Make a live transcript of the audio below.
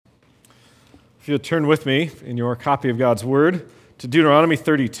If you'll turn with me in your copy of God's Word to Deuteronomy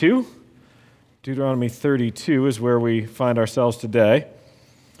 32. Deuteronomy 32 is where we find ourselves today.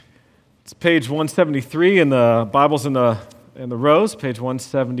 It's page 173 in the Bibles in the rows, page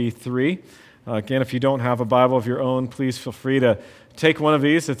 173. Again, if you don't have a Bible of your own, please feel free to take one of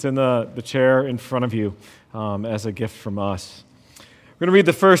these. It's in the chair in front of you as a gift from us. We're going to read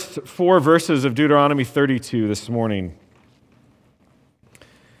the first 4 verses of Deuteronomy 32 this morning.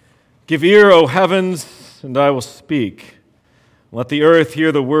 Give ear, O heavens, and I will speak. Let the earth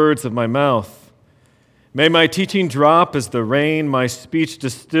hear the words of my mouth. May my teaching drop as the rain, my speech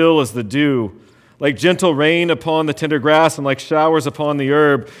distill as the dew, like gentle rain upon the tender grass and like showers upon the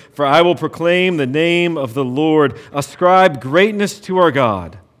herb. For I will proclaim the name of the Lord, ascribe greatness to our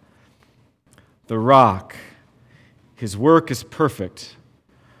God. The rock, his work is perfect,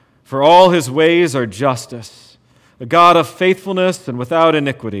 for all his ways are justice, a God of faithfulness and without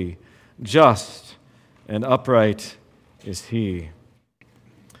iniquity. Just and upright is he.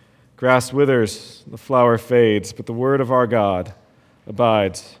 Grass withers, the flower fades, but the word of our God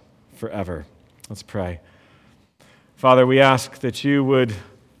abides forever. Let's pray. Father, we ask that you would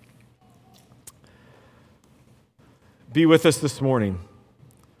be with us this morning,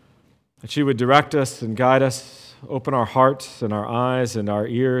 that you would direct us and guide us, open our hearts and our eyes and our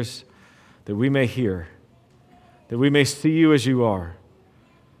ears, that we may hear, that we may see you as you are.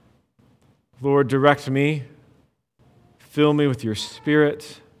 Lord, direct me, fill me with your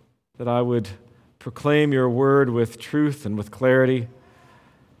Spirit, that I would proclaim your word with truth and with clarity.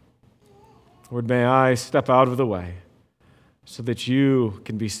 Lord, may I step out of the way so that you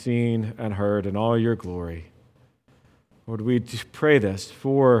can be seen and heard in all your glory. Lord, we pray this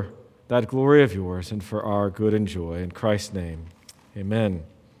for that glory of yours and for our good and joy. In Christ's name, amen.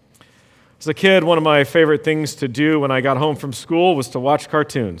 As a kid, one of my favorite things to do when I got home from school was to watch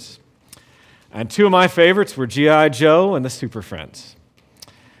cartoons. And 2 of my favorites were G.I. Joe and the Super Friends.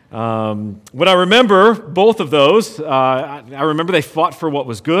 When I remember both of those, I remember they fought for what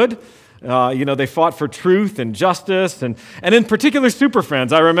was good. They fought for truth and justice. And in particular, Super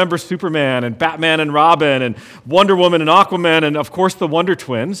Friends. I remember Superman and Batman and Robin and Wonder Woman and Aquaman and, of course, the Wonder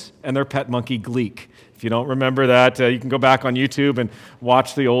Twins and their pet monkey, Gleek. If you don't remember that, you can go back on YouTube and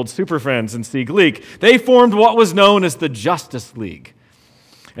watch the old Super Friends and see Gleek. They formed what was known as the Justice League.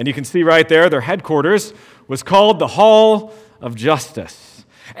 And you can see right there, their headquarters was called the Hall of Justice.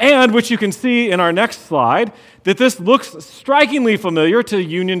 And, which you can see in our next slide, that this looks strikingly familiar to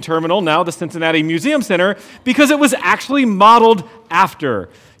Union Terminal, now the Cincinnati Museum Center, because it was actually modeled after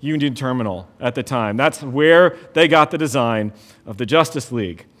Union Terminal at the time. That's where they got the design of the Justice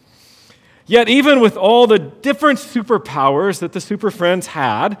League. Yet even with all the different superpowers that the Super Friends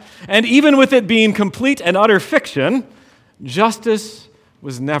had, and even with it being complete and utter fiction, justice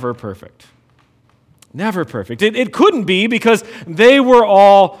was never perfect. Never perfect. It couldn't be because they were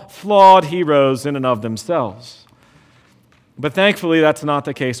all flawed heroes in and of themselves. But thankfully, that's not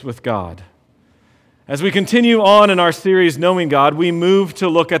the case with God. As we continue on in our series, Knowing God, we move to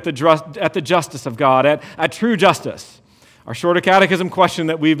look at the justice of God, at true justice. Our shorter catechism question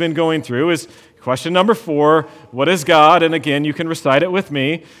that we've been going through is question number 4, what is God? And again, you can recite it with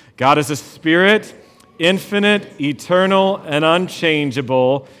me. God is a spirit, infinite, eternal, and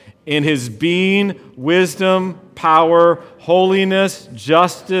unchangeable in his being, wisdom, power, holiness,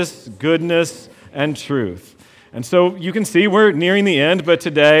 justice, goodness, and truth. And so you can see we're nearing the end, but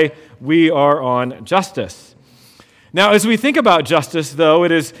today we are on justice. Now, as we think about justice, though,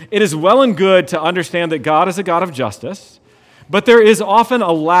 it is well and good to understand that God is a God of justice, but there is often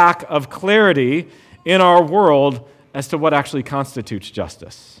a lack of clarity in our world as to what actually constitutes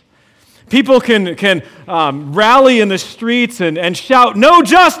justice. People can rally in the streets and shout, no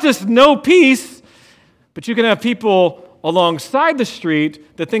justice, no peace, but you can have people alongside the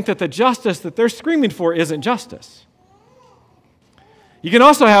street that think that the justice that they're screaming for isn't justice. You can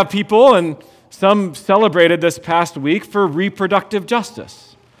also have people, and some celebrated this past week, for reproductive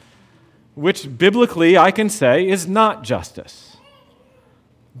justice, which biblically I can say is not justice.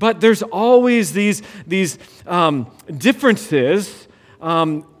 But there's always these differences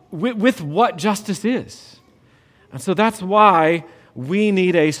with what justice is. And so that's why we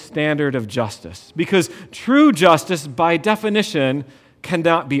need a standard of justice, because true justice, by definition,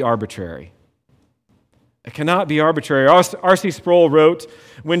 cannot be arbitrary. It cannot be arbitrary. R.C. Sproul wrote,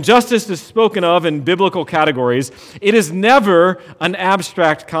 when justice is spoken of in biblical categories, it is never an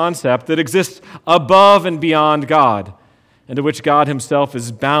abstract concept that exists above and beyond God, and to which God himself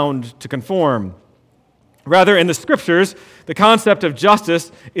is bound to conform. Rather, in the Scriptures, the concept of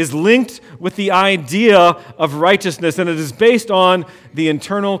justice is linked with the idea of righteousness, and it is based on the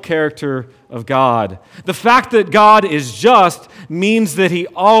internal character of God. The fact that God is just means that he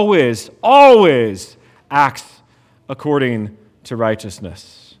always, always acts according to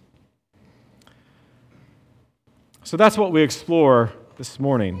righteousness. So that's what we explore this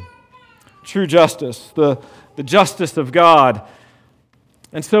morning. True justice, the justice of God.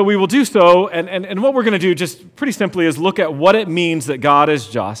 And so we will do so, and what we're going to do just pretty simply is look at what it means that God is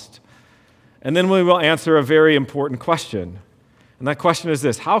just, and then we will answer a very important question. And that question is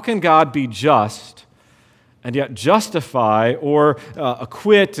this: how can God be just and yet justify or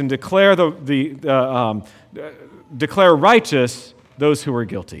acquit and declare declare righteous those who are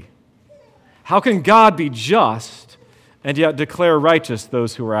guilty? How can God be just and yet declare righteous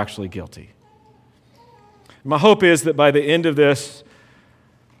those who are actually guilty? My hope is that by the end of this,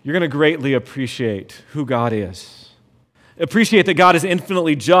 you're going to greatly appreciate who God is. Appreciate that God is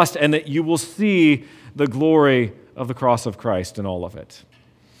infinitely just and that you will see the glory of the cross of Christ in all of it.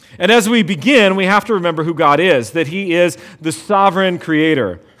 And as we begin, we have to remember who God is, that he is the sovereign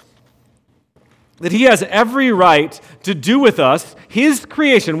creator, that he has every right to do with us his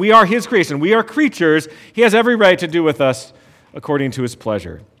creation. We are his creation. We are creatures. He has every right to do with us according to his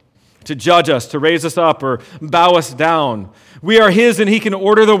pleasure, to judge us, to raise us up, or bow us down. We are his, and he can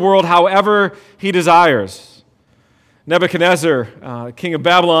order the world however he desires. Nebuchadnezzar, king of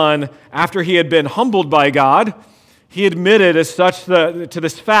Babylon, after he had been humbled by God, he admitted as such to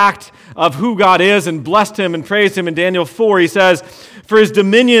this fact of who God is and blessed him and praised him in Daniel 4. He says, "For his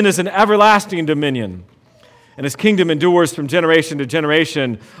dominion is an everlasting dominion, and his kingdom endures from generation to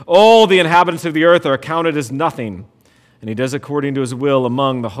generation. All the inhabitants of the earth are accounted as nothing. And he does according to his will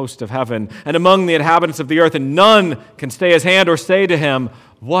among the host of heaven and among the inhabitants of the earth, and none can stay his hand or say to him,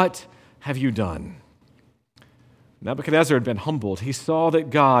 'What have you done?'" Nebuchadnezzar had been humbled. He saw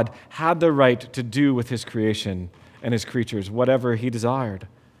that God had the right to do with his creation and his creatures whatever he desired.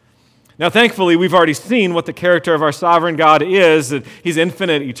 Now, thankfully, we've already seen what the character of our sovereign God is, that he's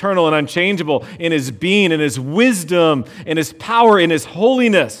infinite, eternal, and unchangeable in his being, in his wisdom, in his power, in his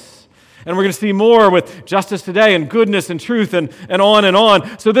holiness. And we're going to see more with justice today and goodness and truth and on and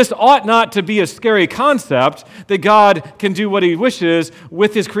on. So this ought not to be a scary concept that God can do what he wishes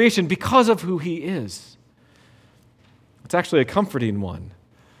with his creation because of who he is. It's actually a comforting one.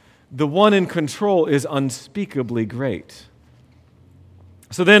 The one in control is unspeakably great.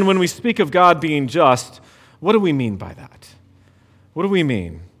 So then when we speak of God being just, what do we mean by that? What do we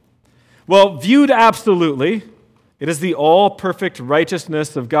mean? Well, viewed absolutely, it is the all-perfect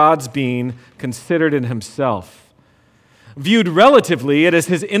righteousness of God's being considered in himself. Viewed relatively, it is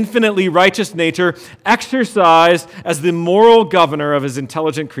his infinitely righteous nature exercised as the moral governor of his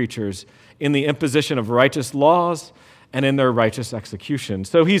intelligent creatures in the imposition of righteous laws and in their righteous execution.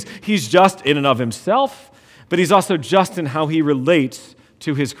 So he's just in and of himself, but he's also just in how he relates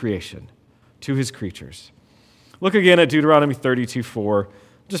to his creation, to his creatures. Look again at Deuteronomy 32:4.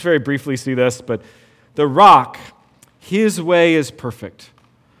 Just very briefly see this, but the rock, his way is perfect.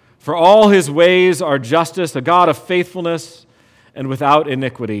 For all his ways are justice, a God of faithfulness and without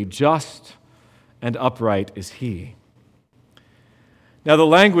iniquity. Just and upright is he. Now the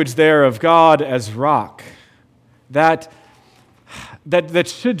language there of God as rock, that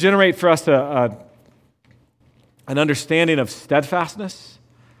should generate for us an understanding of steadfastness,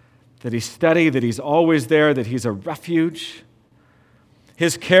 that he's steady, that he's always there, that he's a refuge.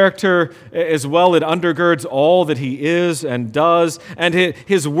 His character as well, it undergirds all that he is and does, and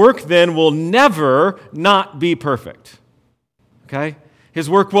his work then will never not be perfect. Okay? His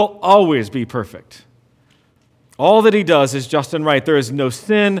work will always be perfect. All that he does is just and right. There is no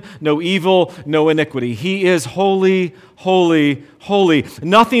sin, no evil, no iniquity. He is holy, holy, holy.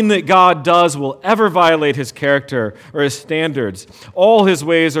 Nothing that God does will ever violate his character or his standards. All his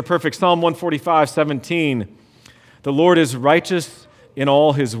ways are perfect. Psalm 145:17. The Lord is righteous in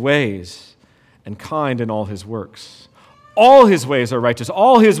all his ways and kind in all his works. All his ways are righteous.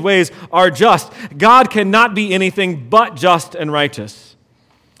 All his ways are just. God cannot be anything but just and righteous.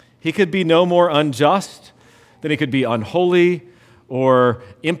 He could be no more unjust than he could be unholy or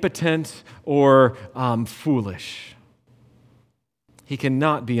impotent or foolish. He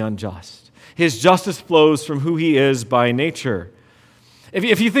cannot be unjust. His justice flows from who he is by nature.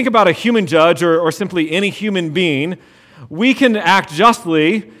 If you think about a human judge or simply any human being, we can act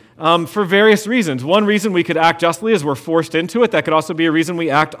justly for various reasons. One reason we could act justly is we're forced into it. That could also be a reason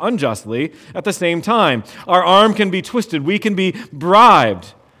we act unjustly at the same time. Our arm can be twisted. We can be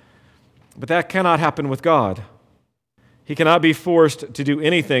bribed. But that cannot happen with God. He cannot be forced to do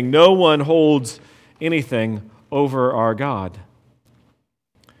anything. No one holds anything over our God.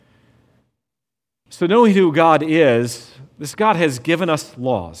 So knowing who God is, this God has given us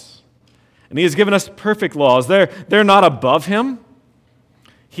laws. And He has given us perfect laws. They're not above Him.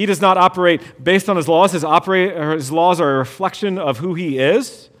 He does not operate based on His laws. His laws are a reflection of who He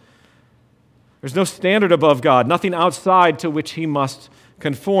is. There's no standard above God, nothing outside to which He must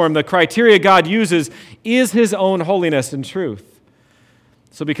conform. The criteria God uses is His own holiness and truth.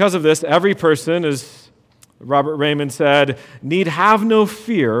 So because of this, every person, as Robert Raymond said, need have no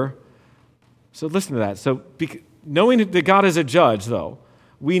fear. So listen to that. So knowing that God is a judge, though,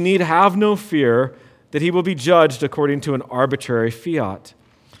 we need have no fear that He will be judged according to an arbitrary fiat.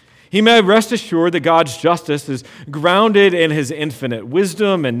 He may rest assured that God's justice is grounded in His infinite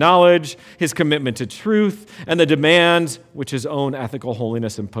wisdom and knowledge, His commitment to truth, and the demands which His own ethical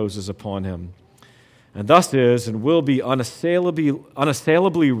holiness imposes upon Him. And thus is and will be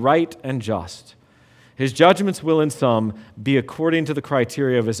unassailably right and just. His judgments will in sum be according to the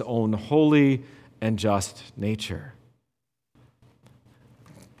criteria of His own holy and just nature.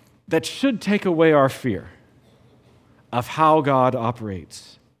 That should take away our fear of how God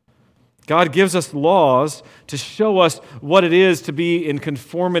operates. God gives us laws to show us what it is to be in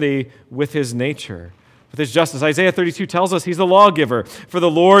conformity with His nature, with His justice. Isaiah 32 tells us He's the lawgiver. For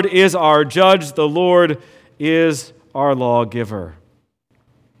the Lord is our judge, the Lord is our lawgiver.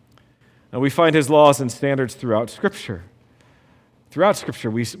 And we find His laws and standards throughout Scripture. Throughout Scripture,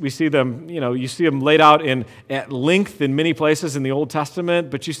 we see them, you see them laid out at length in many places in the Old Testament,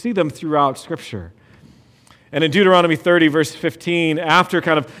 but you see them throughout Scripture. And in Deuteronomy 30, verse 15, after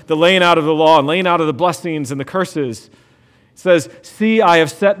kind of the laying out of the law and laying out of the blessings and the curses, it says, "See, I have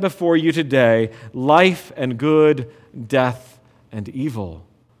set before you today life and good, death and evil."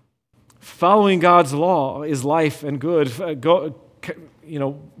 Following God's law is life and good.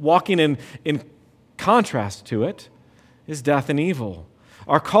 Walking in contrast to it is death and evil.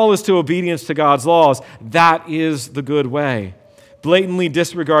 Our call is to obedience to God's laws. That is the good way. Blatantly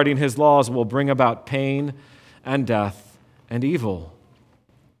disregarding His laws will bring about pain and death and evil.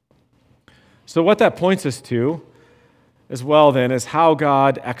 So what that points us to as well then is how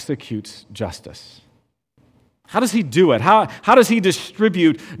God executes justice. How does He do it? How does He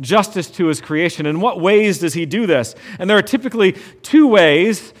distribute justice to His creation? In what ways does He do this? And there are typically two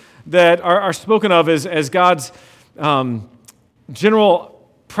ways that are spoken of as God's general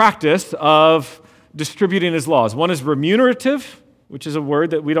practice of distributing His laws. One is remunerative, which is a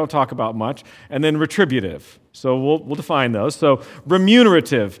word that we don't talk about much, and then retributive. So we'll define those. So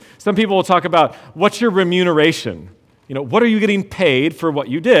remunerative. Some people will talk about what's your remuneration? What are you getting paid for what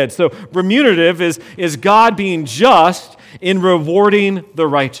you did? So remunerative is God being just in rewarding the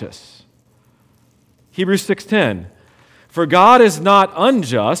righteous. Hebrews 6:10. For God is not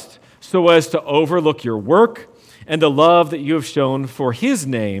unjust so as to overlook your work and the love that you have shown for His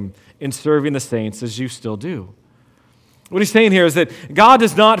name in serving the saints as you still do. What he's saying here is that God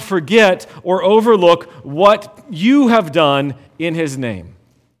does not forget or overlook what you have done in His name.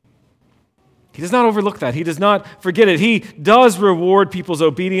 He does not overlook that. He does not forget it. He does reward people's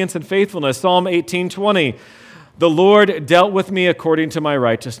obedience and faithfulness. Psalm 18:20, "The Lord dealt with me according to my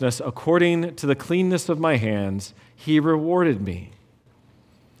righteousness, according to the cleanness of my hands, He rewarded me."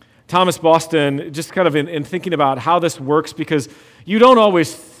 Thomas Boston, just kind of in thinking about how this works, because you don't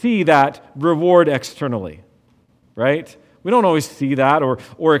always see that reward externally, right? We don't always see that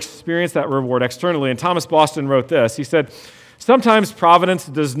or experience that reward externally. And Thomas Boston wrote this. He said, "Sometimes providence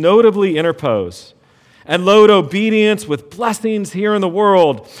does notably interpose and load obedience with blessings here in the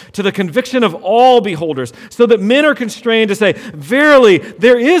world to the conviction of all beholders, so that men are constrained to say, 'Verily,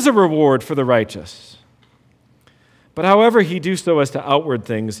 there is a reward for the righteous.' But however He do so as to outward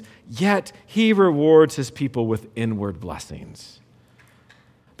things, yet He rewards His people with inward blessings.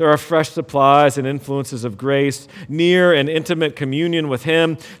 There are fresh supplies and influences of grace, near and intimate communion with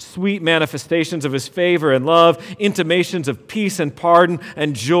Him, sweet manifestations of His favor and love, intimations of peace and pardon,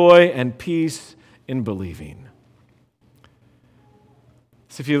 and joy and peace in believing."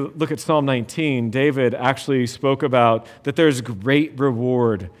 So if you look at Psalm 19, David actually spoke about that there's great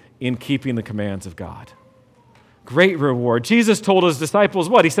reward in keeping the commands of God. Great reward. Jesus told His disciples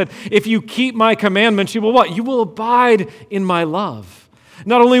what? He said, "If you keep my commandments, you will what? You will abide in my love.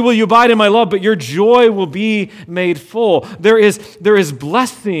 Not only will you abide in my love, but your joy will be made full." There is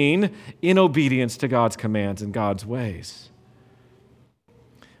blessing in obedience to God's commands and God's ways.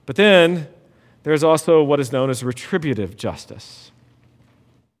 But then there's also what is known as retributive justice.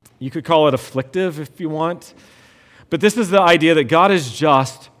 You could call it afflictive if you want. But this is the idea that God is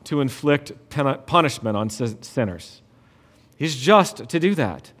just to inflict punishment on sinners. He's just to do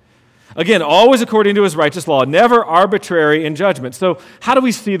that. Again, always according to his righteous law, never arbitrary in judgment. So how do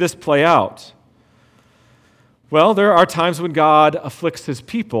we see this play out? Well, there are times when God afflicts his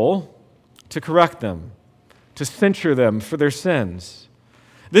people to correct them, to censure them for their sins.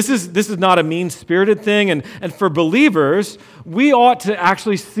 This is not a mean-spirited thing, and for believers, we ought to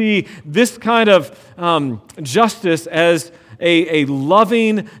actually see this kind of justice as a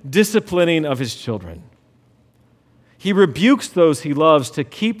loving disciplining of his children. He rebukes those he loves to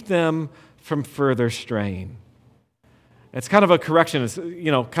keep them from further straying. It's kind of a correction. It's,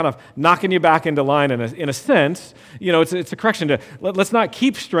 kind of knocking you back into line in a sense. It's a correction to, let's not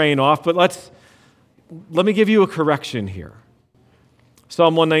keep straying off, but let me give you a correction here.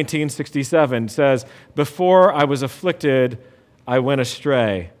 Psalm 119:67 says, "Before I was afflicted, I went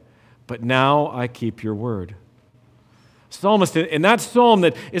astray, but now I keep your word." Psalmist, in that psalm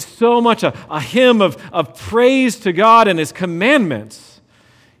that is so much a hymn of praise to God and his commandments,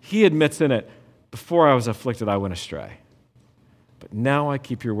 he admits in it, before I was afflicted, I went astray. But now I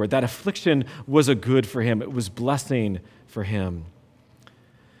keep your word. That affliction was a good for him. It was blessing for him.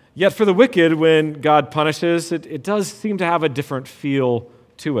 Yet for the wicked, when God punishes, it does seem to have a different feel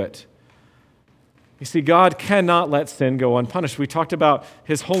to it. You see, God cannot let sin go unpunished. We talked about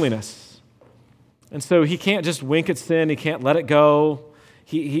his holiness. And so he can't just wink at sin. He can't let it go.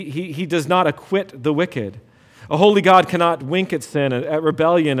 He does not acquit the wicked. A holy God cannot wink at sin, at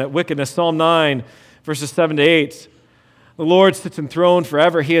rebellion, at wickedness. Psalm 9, verses 7 to 8. The Lord sits enthroned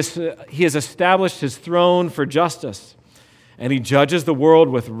forever. He has established his throne for justice. And he judges the world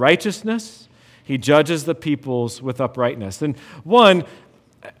with righteousness. He judges the peoples with uprightness. And one,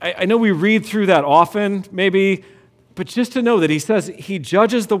 I know we read through that often, maybe, but just to know that he says he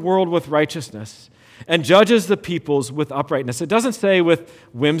judges the world with righteousness and judges the peoples with uprightness. It doesn't say with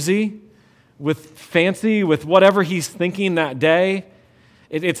whimsy, with fancy, with whatever he's thinking that day.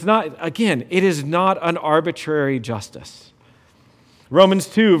 It's not, again, it is not an arbitrary justice. Romans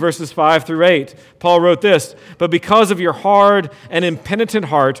 2, verses 5 through 8, Paul wrote this, "But because of your hard and impenitent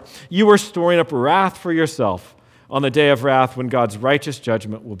heart, you are storing up wrath for yourself on the day of wrath when God's righteous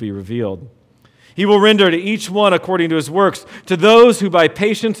judgment will be revealed. He will render to each one according to his works. To those who by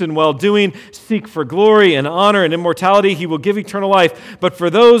patience and well-doing seek for glory and honor and immortality, he will give eternal life. But for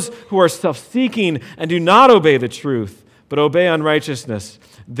those who are self-seeking and do not obey the truth, but obey unrighteousness,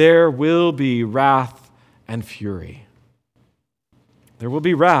 there will be wrath and fury." There will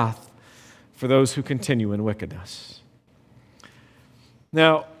be wrath for those who continue in wickedness.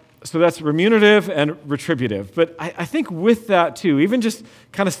 Now, so that's remunerative and retributive. But I think with that too, even just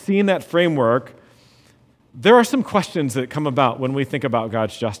kind of seeing that framework, there are some questions that come about when we think about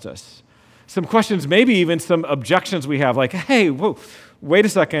God's justice. Some questions, maybe even some objections we have, like, hey, whoa, wait a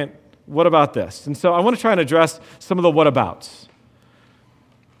second, what about this? And so I want to try and address some of the what-abouts.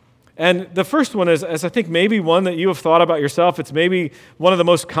 And the first one is I think maybe one that you have thought about yourself. It's maybe one of the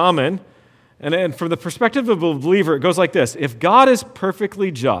most common. And from the perspective of a believer, it goes like this. If God is perfectly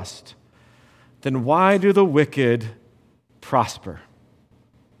just, then why do the wicked prosper?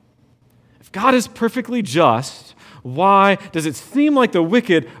 If God is perfectly just, why does it seem like the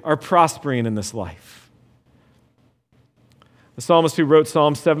wicked are prospering in this life? The psalmist who wrote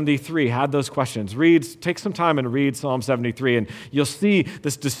Psalm 73 had those questions. Take some time and read Psalm 73, and you'll see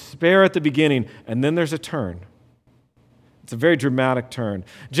this despair at the beginning, and then there's a turn. It's a very dramatic turn.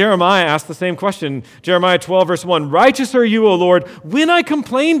 Jeremiah asked the same question. Jeremiah 12, verse 1, "Righteous are you, O Lord, when I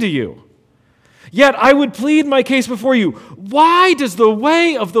complain to you. Yet I would plead my case before you. Why does the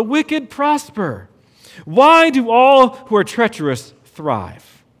way of the wicked prosper? Why do all who are treacherous thrive?"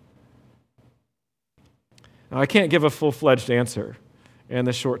 Now, I can't give a full-fledged answer in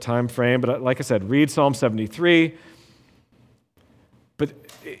this short time frame, but like I said, read Psalm 73. But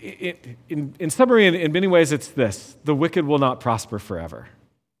in summary, in many ways, it's this: the wicked will not prosper forever.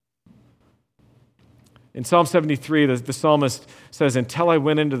 In Psalm 73, the psalmist says, "Until I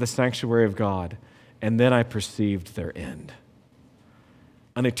went into the sanctuary of God, and then I perceived their end."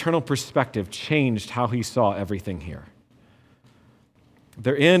 An eternal perspective changed how he saw everything here.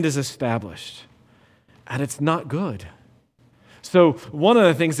 Their end is established. And it's not good. So one of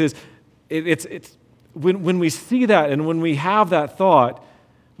the things is, it's when we see that and when we have that thought,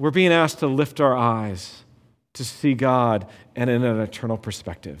 we're being asked to lift our eyes to see God and in an eternal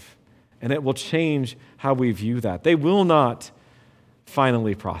perspective. And it will change how we view that. They will not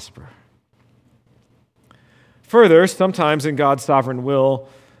finally prosper. Further, sometimes in God's sovereign will,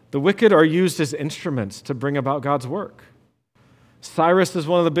 the wicked are used as instruments to bring about God's work. Cyrus is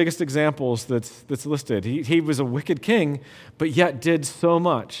one of the biggest examples that's listed. He was a wicked king, but yet did so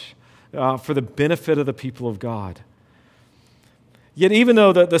much for the benefit of the people of God. Yet even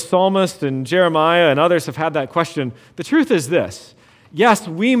though the psalmist and Jeremiah and others have had that question, the truth is this. Yes,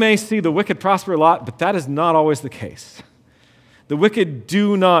 we may see the wicked prosper a lot, but that is not always the case. The wicked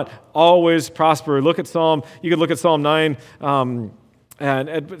do not always prosper. You could look at Psalm 9,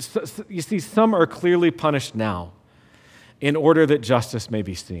 and you see some are clearly punished now in order that justice may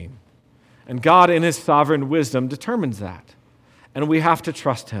be seen. And God, in his sovereign wisdom, determines that. And we have to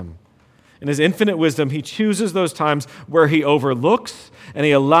trust him. In his infinite wisdom, he chooses those times where he overlooks and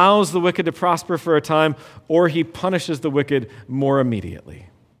he allows the wicked to prosper for a time, or he punishes the wicked more immediately.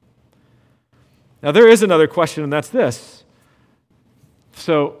 Now, there is another question, and that's this.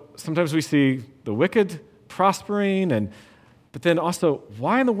 So sometimes we see the wicked prospering, but then also,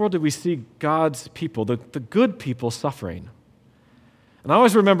 why in the world do we see God's people, the good people, suffering? And I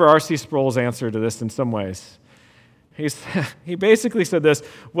always remember R.C. Sproul's answer to this in some ways. He basically said this,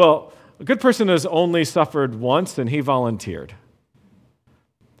 well, a good person has only suffered once, and he volunteered.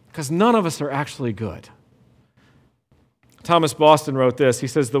 Because none of us are actually good. Thomas Boston wrote this. He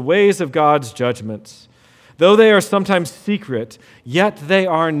says, the ways of God's judgments, though they are sometimes secret, yet they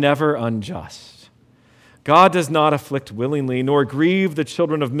are never unjust. God does not afflict willingly, nor grieve the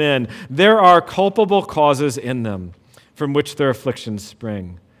children of men. There are culpable causes in them from which their afflictions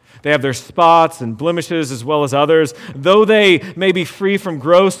spring. They have their spots and blemishes as well as others. Though they may be free from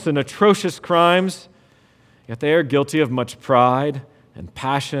gross and atrocious crimes, yet they are guilty of much pride and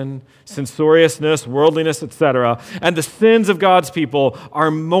passion, censoriousness, worldliness, etc. And the sins of God's people are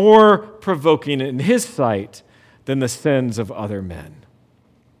more provoking in his sight than the sins of other men.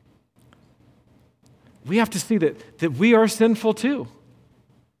 We have to see that we are sinful too.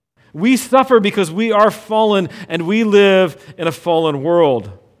 We suffer because we are fallen and we live in a fallen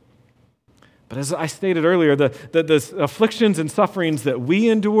world. But as I stated earlier, the afflictions and sufferings that we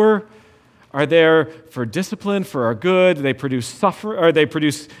endure are there for discipline, for our good. They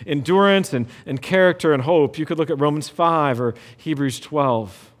produce endurance and character and hope. You could look at Romans 5 or Hebrews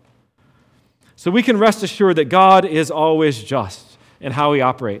 12. So we can rest assured that God is always just in how he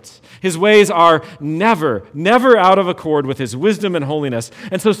operates. His ways are never out of accord with his wisdom and holiness.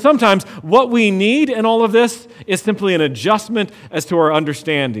 And so sometimes what we need in all of this is simply an adjustment as to our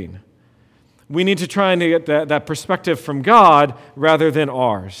understanding. We need to try and get that perspective from God rather than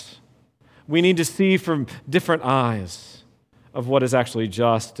ours. We need to see from different eyes of what is actually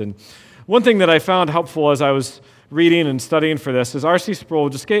just. And one thing that I found helpful as I was reading and studying for this is R.C. Sproul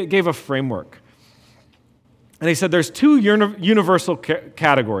just gave a framework. And he said there's two universal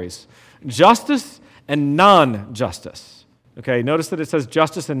categories, justice and non-justice. Okay, notice that it says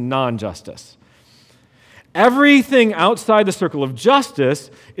justice and non-justice. Everything outside the circle of justice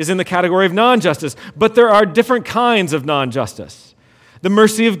is in the category of non-justice, but there are different kinds of non-justice. The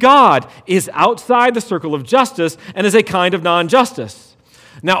mercy of God is outside the circle of justice and is a kind of non-justice.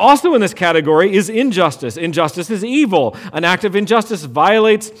 Now, also in this category is injustice. Injustice is evil. An act of injustice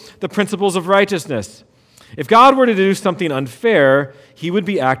violates the principles of righteousness. If God were to do something unfair, he would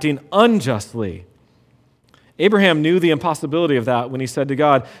be acting unjustly. Abraham knew the impossibility of that when he said to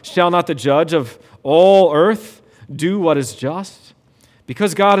God, "Shall not the judge of all earth do what is just?"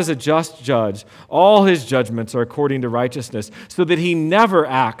 Because God is a just judge, all his judgments are according to righteousness, so that he never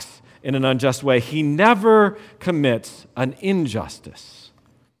acts in an unjust way. He never commits an injustice.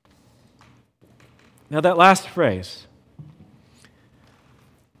 Now that last phrase,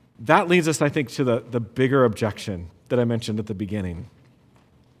 that leads us, I think, to the bigger objection that I mentioned at the beginning.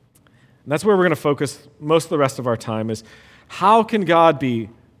 And that's where we're going to focus most of the rest of our time is how can God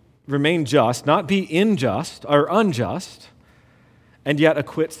remain just, not be unjust, and yet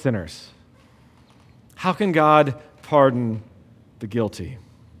acquit sinners? How can God pardon the guilty?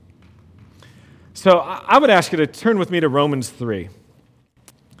 So I would ask you to turn with me to Romans 3.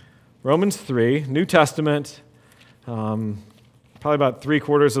 Romans 3, New Testament, probably about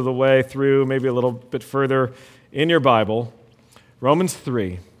 3/4 of the way through, maybe a little bit further in your Bible. Romans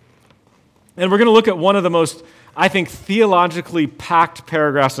 3. And we're going to look at one of the most, I think, theologically packed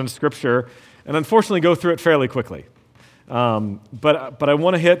paragraphs in Scripture, and unfortunately go through it fairly quickly. But I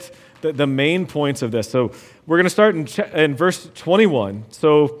want to hit the main points of this. So we're going to start in verse 21.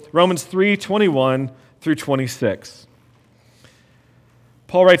 So Romans 3:21 through 26.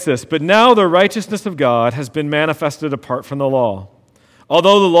 Paul writes this, "But now the righteousness of God has been manifested apart from the law,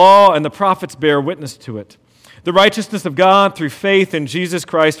 although the law and the prophets bear witness to it. The righteousness of God through faith in Jesus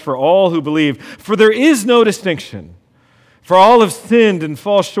Christ for all who believe. For there is no distinction. For all have sinned and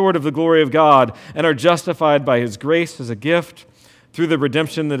fall short of the glory of God and are justified by his grace as a gift through the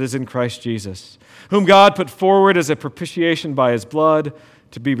redemption that is in Christ Jesus, whom God put forward as a propitiation by his blood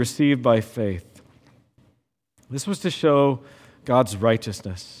to be received by faith. This was to show God's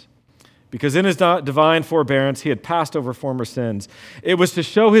righteousness. Because in his divine forbearance, he had passed over former sins. It was to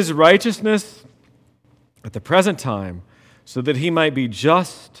show his righteousness at the present time, so that he might be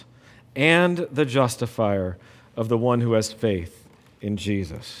just and the justifier of the one who has faith in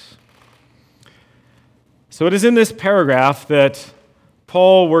Jesus. So it is in this paragraph that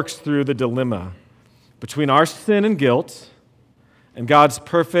Paul works through the dilemma between our sin and guilt and God's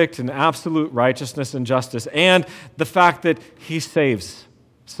perfect and absolute righteousness and justice, and the fact that he saves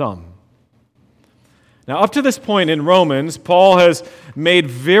some. Now, up to this point in Romans, Paul has made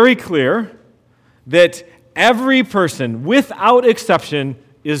very clear that every person, without exception,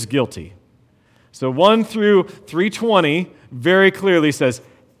 is guilty. So 1 through 3:20 very clearly says,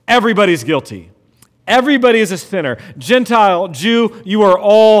 everybody's guilty. Everybody is a sinner. Gentile, Jew, you are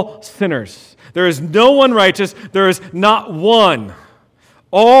all sinners. There is no one righteous. There is not one.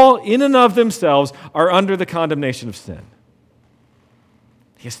 All in and of themselves are under the condemnation of sin.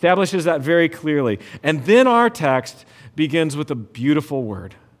 He establishes that very clearly. And then our text begins with a beautiful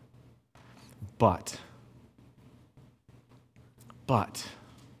word. But.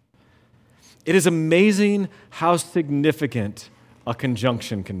 It is amazing how significant a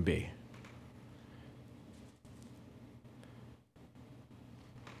conjunction can be.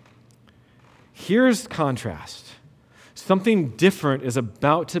 Here's contrast. Something different is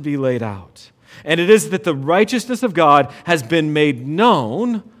about to be laid out. And it is that the righteousness of God has been made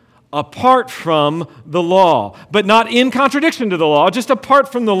known apart from the law, but not in contradiction to the law, just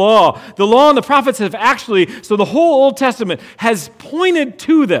apart from the law. The law and the prophets have actually, so the whole Old Testament has pointed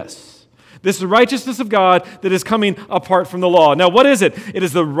to this righteousness of God that is coming apart from the law. Now, what is it? It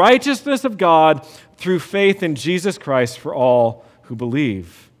is the righteousness of God through faith in Jesus Christ for all who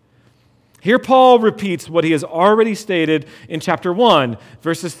believe. Here Paul repeats what he has already stated in chapter 1,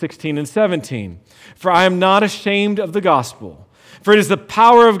 verses 16 and 17. For I am not ashamed of the gospel, for it is the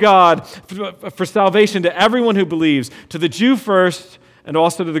power of God for salvation to everyone who believes, to the Jew first and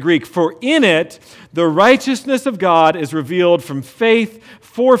also to the Greek. For in it the righteousness of God is revealed from faith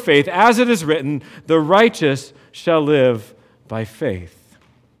for faith, as it is written, the righteous shall live by faith.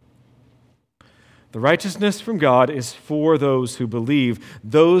 The righteousness from God is for those who believe,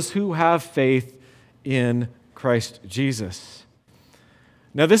 those who have faith in Christ Jesus.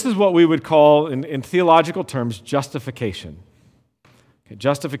 Now, this is what we would call, in theological terms, justification. Okay,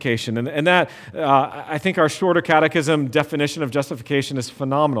 justification. And that, I think our shorter catechism definition of justification is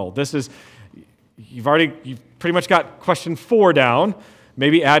phenomenal. This is, you've pretty much got question 4 down.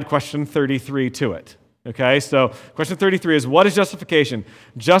 Maybe add question 33 to it. Okay, so question 33 is, what is justification?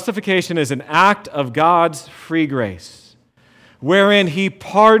 Justification is an act of God's free grace, wherein he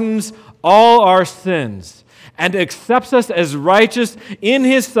pardons all our sins and accepts us as righteous in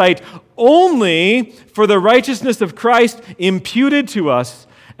his sight only for the righteousness of Christ imputed to us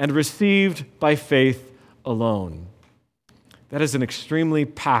and received by faith alone. That is an extremely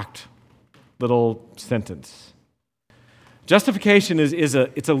packed little sentence. Justification is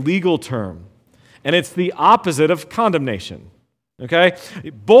a legal term. And it's the opposite of condemnation, okay?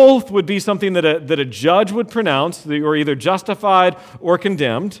 Both would be something that a judge would pronounce, that you are either justified or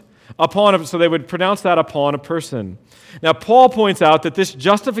condemned, so they would pronounce that upon a person. Now, Paul points out that this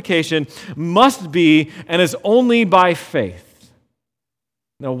justification must be and is only by faith.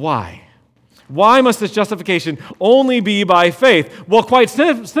 Now, why? Why must this justification only be by faith? Well, quite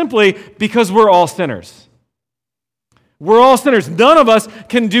simply, because we're all sinners. We're all sinners. None of us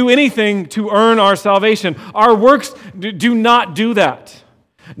can do anything to earn our salvation. Our works do not do that.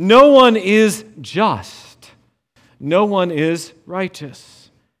 No one is just. No one is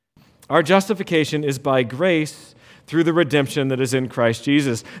righteous. Our justification is by grace through the redemption that is in Christ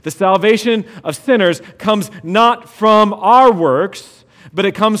Jesus. The salvation of sinners comes not from our works, but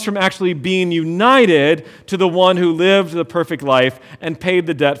it comes from actually being united to the one who lived the perfect life and paid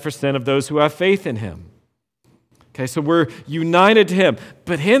the debt for sin of those who have faith in him. Okay, so we're united to him.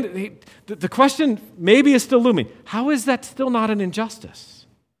 But the question maybe is still looming. How is that still not an injustice?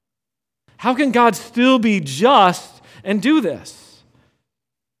 How can God still be just and do this?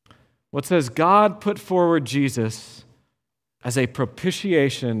 Well, it says God put forward Jesus as a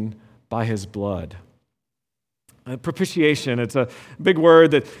propitiation by his blood. Propitiation, it's a big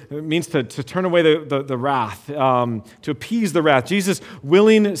word that means to turn away the wrath, to appease the wrath. Jesus'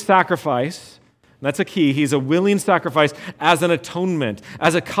 willing sacrifice. That's a key. He's a willing sacrifice as an atonement,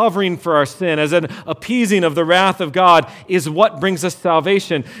 as a covering for our sin, as an appeasing of the wrath of God is what brings us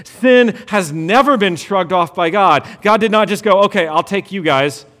salvation. Sin has never been shrugged off by God. God did not just go, okay, I'll take you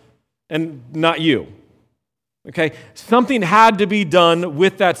guys and not you. Okay, something had to be done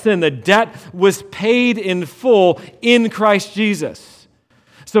with that sin. The debt was paid in full in Christ Jesus.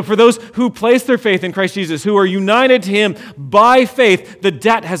 So for those who place their faith in Christ Jesus, who are united to him by faith, the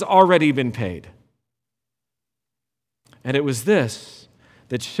debt has already been paid. And it was this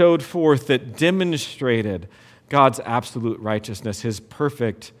that showed forth, that demonstrated God's absolute righteousness, his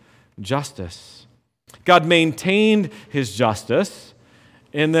perfect justice. God maintained his justice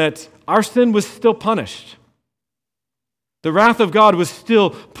in that our sin was still punished. The wrath of God was still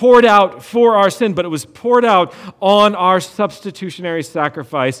poured out for our sin, but it was poured out on our substitutionary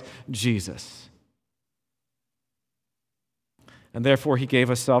sacrifice, Jesus. And therefore, he gave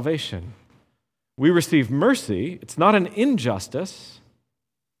us salvation. We receive mercy. It's not an injustice.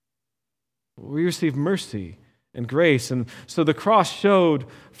 We receive mercy and grace. And so the cross showed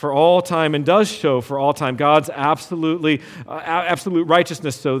for all time, and does show for all time, God's absolute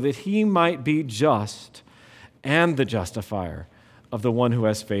righteousness, so that he might be just and the justifier of the one who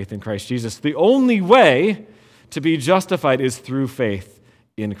has faith in Christ Jesus. The only way to be justified is through faith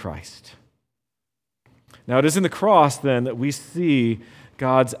in Christ. Now, it is in the cross, then, that we see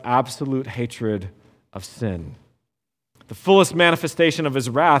God's absolute hatred of sin, the fullest manifestation of his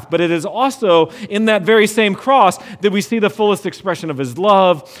wrath, but it is also in that very same cross that we see the fullest expression of his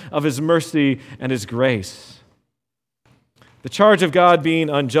love, of his mercy, and his grace. The charge of God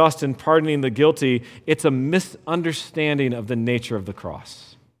being unjust and pardoning the guilty, it's a misunderstanding of the nature of the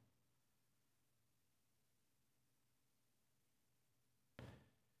cross.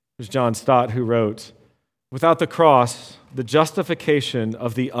 There's John Stott who wrote, "Without the cross, the justification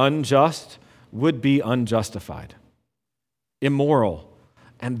of the unjust would be unjustified, immoral,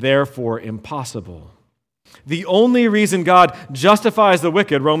 and therefore impossible. The only reason God justifies the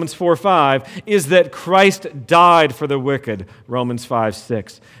wicked, Romans 4:5, is that Christ died for the wicked, Romans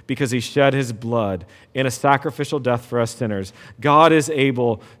 5:6, because he shed his blood in a sacrificial death for us sinners. God is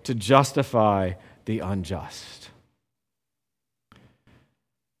able to justify the unjust."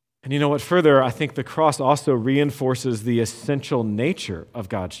 And you know what? Further, I think the cross also reinforces the essential nature of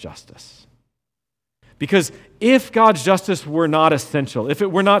God's justice. Because if God's justice were not essential, if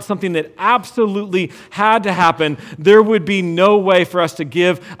it were not something that absolutely had to happen, there would be no way for us to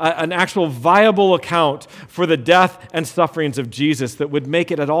give an actual viable account for the death and sufferings of Jesus that would make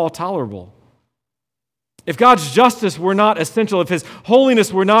it at all tolerable. If God's justice were not essential, if his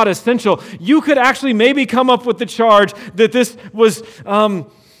holiness were not essential, you could actually maybe come up with the charge that this was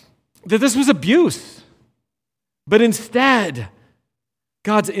abuse. But instead,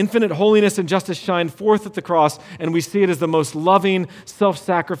 God's infinite holiness and justice shine forth at the cross, and we see it as the most loving,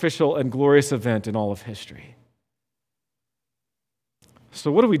 self-sacrificial, and glorious event in all of history.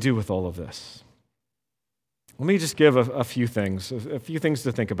 So what do we do with all of this? Let me just give a few things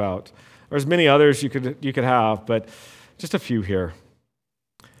to think about. There's many others you could have, but just a few here.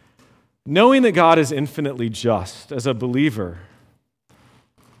 Knowing that God is infinitely just as a believer,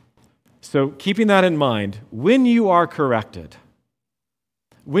 so keeping that in mind, when you are corrected,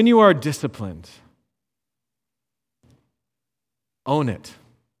 when you are disciplined, own it.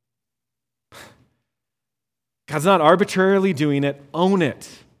 God's not arbitrarily doing it. Own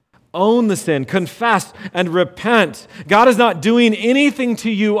it. Own the sin. Confess and repent. God is not doing anything to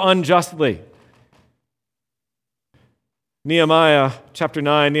you unjustly. Nehemiah chapter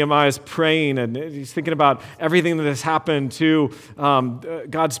 9, Nehemiah is praying and he's thinking about everything that has happened to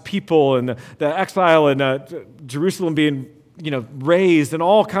God's people and the exile and Jerusalem being raised and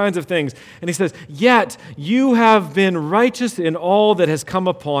all kinds of things. And he says, "Yet you have been righteous in all that has come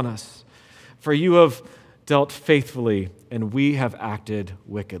upon us, for you have dealt faithfully and we have acted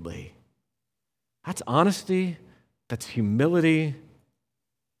wickedly." That's honesty. That's humility.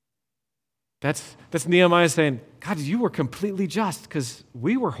 That's Nehemiah saying, God, you were completely just because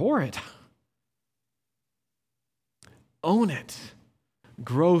we were horrid. Own it.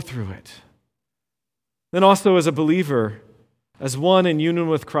 Grow through it. Then also as a believer, as one in union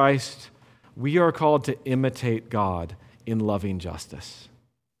with Christ, we are called to imitate God in loving justice.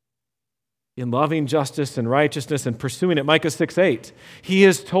 In loving justice and righteousness and pursuing it. Micah 6:8. He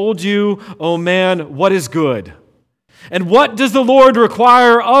has told you, O man, what is good. And what does the Lord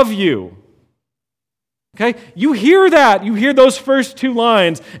require of you? Okay? You hear that. You hear those first two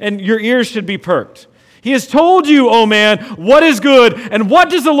lines, and your ears should be perked. He has told you, O man, what is good, and what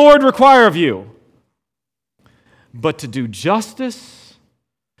does the Lord require of you? But to do justice,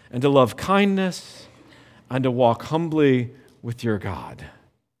 and to love kindness, and to walk humbly with your God.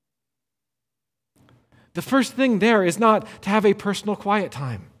 The first thing there is not to have a personal quiet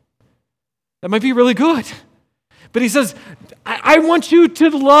time. That might be really good. But he says, I want you to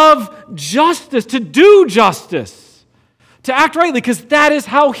love justice, to do justice, to act rightly, because that is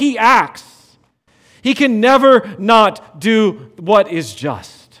how he acts. He can never not do what is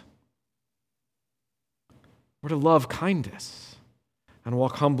just. We're to love kindness and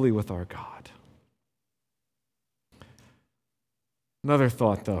walk humbly with our God. Another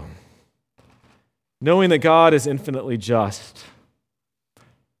thought, though. Knowing that God is infinitely just,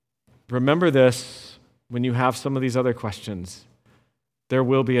 remember this when you have some of these other questions. There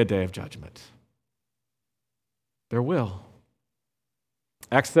will be a day of judgment. There will.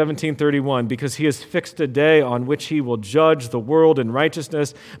 Acts 17:31, because he has fixed a day on which he will judge the world in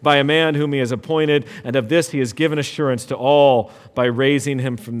righteousness by a man whom he has appointed, and of this he has given assurance to all by raising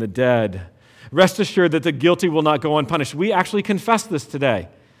him from the dead. Rest assured that the guilty will not go unpunished. We actually confess this today.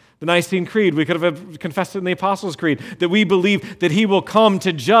 The Nicene Creed, we could have confessed it in the Apostles' Creed, that we believe that he will come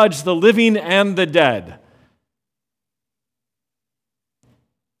to judge the living and the dead.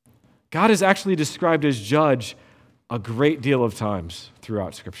 God is actually described as judge a great deal of times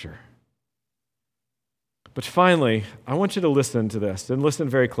throughout Scripture. But finally, I want you to listen to this, and listen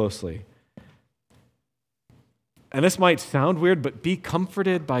very closely. And this might sound weird, but be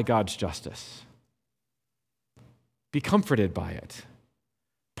comforted by God's justice. Be comforted by it,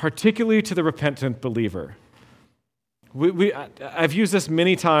 particularly to the repentant believer. I've used this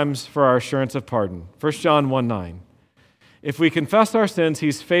many times for our assurance of pardon. 1 John 1:9. If we confess our sins,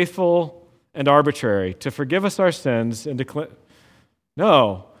 he's faithful and arbitrary to forgive us our sins and to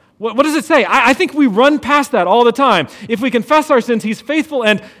No. What does it say? I think we run past that all the time. If we confess our sins, he's faithful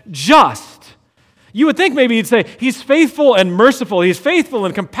and just. You would think maybe he'd say he's faithful and merciful, he's faithful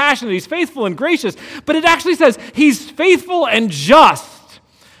and compassionate, he's faithful and gracious, but it actually says he's faithful and just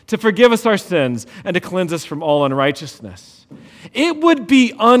to forgive us our sins and to cleanse us from all unrighteousness. It would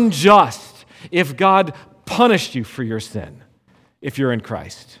be unjust if God punished you for your sin if you're in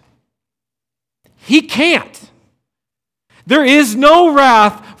Christ. He can't. There is no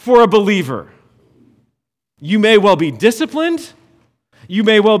wrath for a believer. You may well be disciplined, you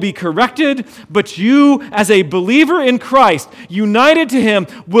may well be corrected, but you, as a believer in Christ, united to him,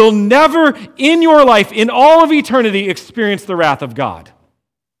 will never in your life, in all of eternity, experience the wrath of God.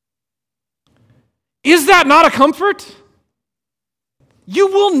 Is that not a comfort? You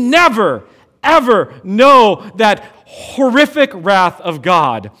will never, ever know that horrific wrath of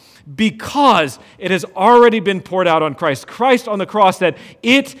God because it has already been poured out on Christ. Christ on the cross said,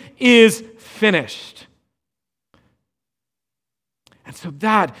 "It is finished." And so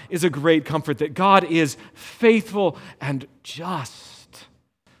that is a great comfort, that God is faithful and just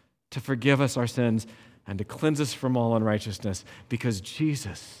to forgive us our sins and to cleanse us from all unrighteousness because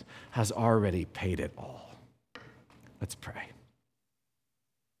Jesus has already paid it all. Let's pray.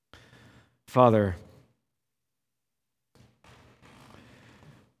 Father,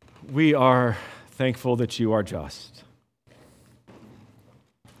 we are thankful that you are just,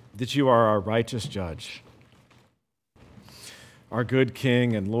 that you are our righteous judge, our good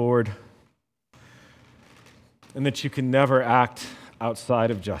King and Lord, and that you can never act outside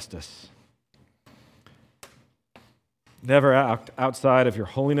of justice, never act outside of your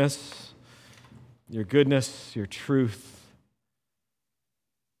holiness, your goodness, your truth.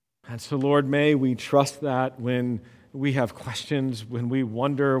 And so, Lord, may we trust that when we have questions, when we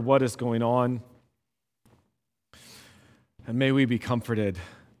wonder what is going on. And may we be comforted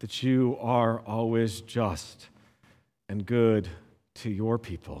that you are always just and good to your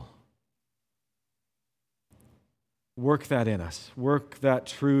people. Work that in us. Work that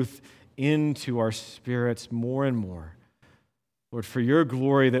truth into our spirits more and more. Lord, for your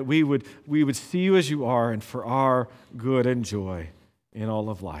glory, that we would see you as you are and for our good and joy in all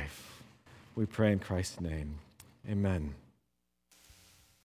of life. We pray in Christ's name. Amen.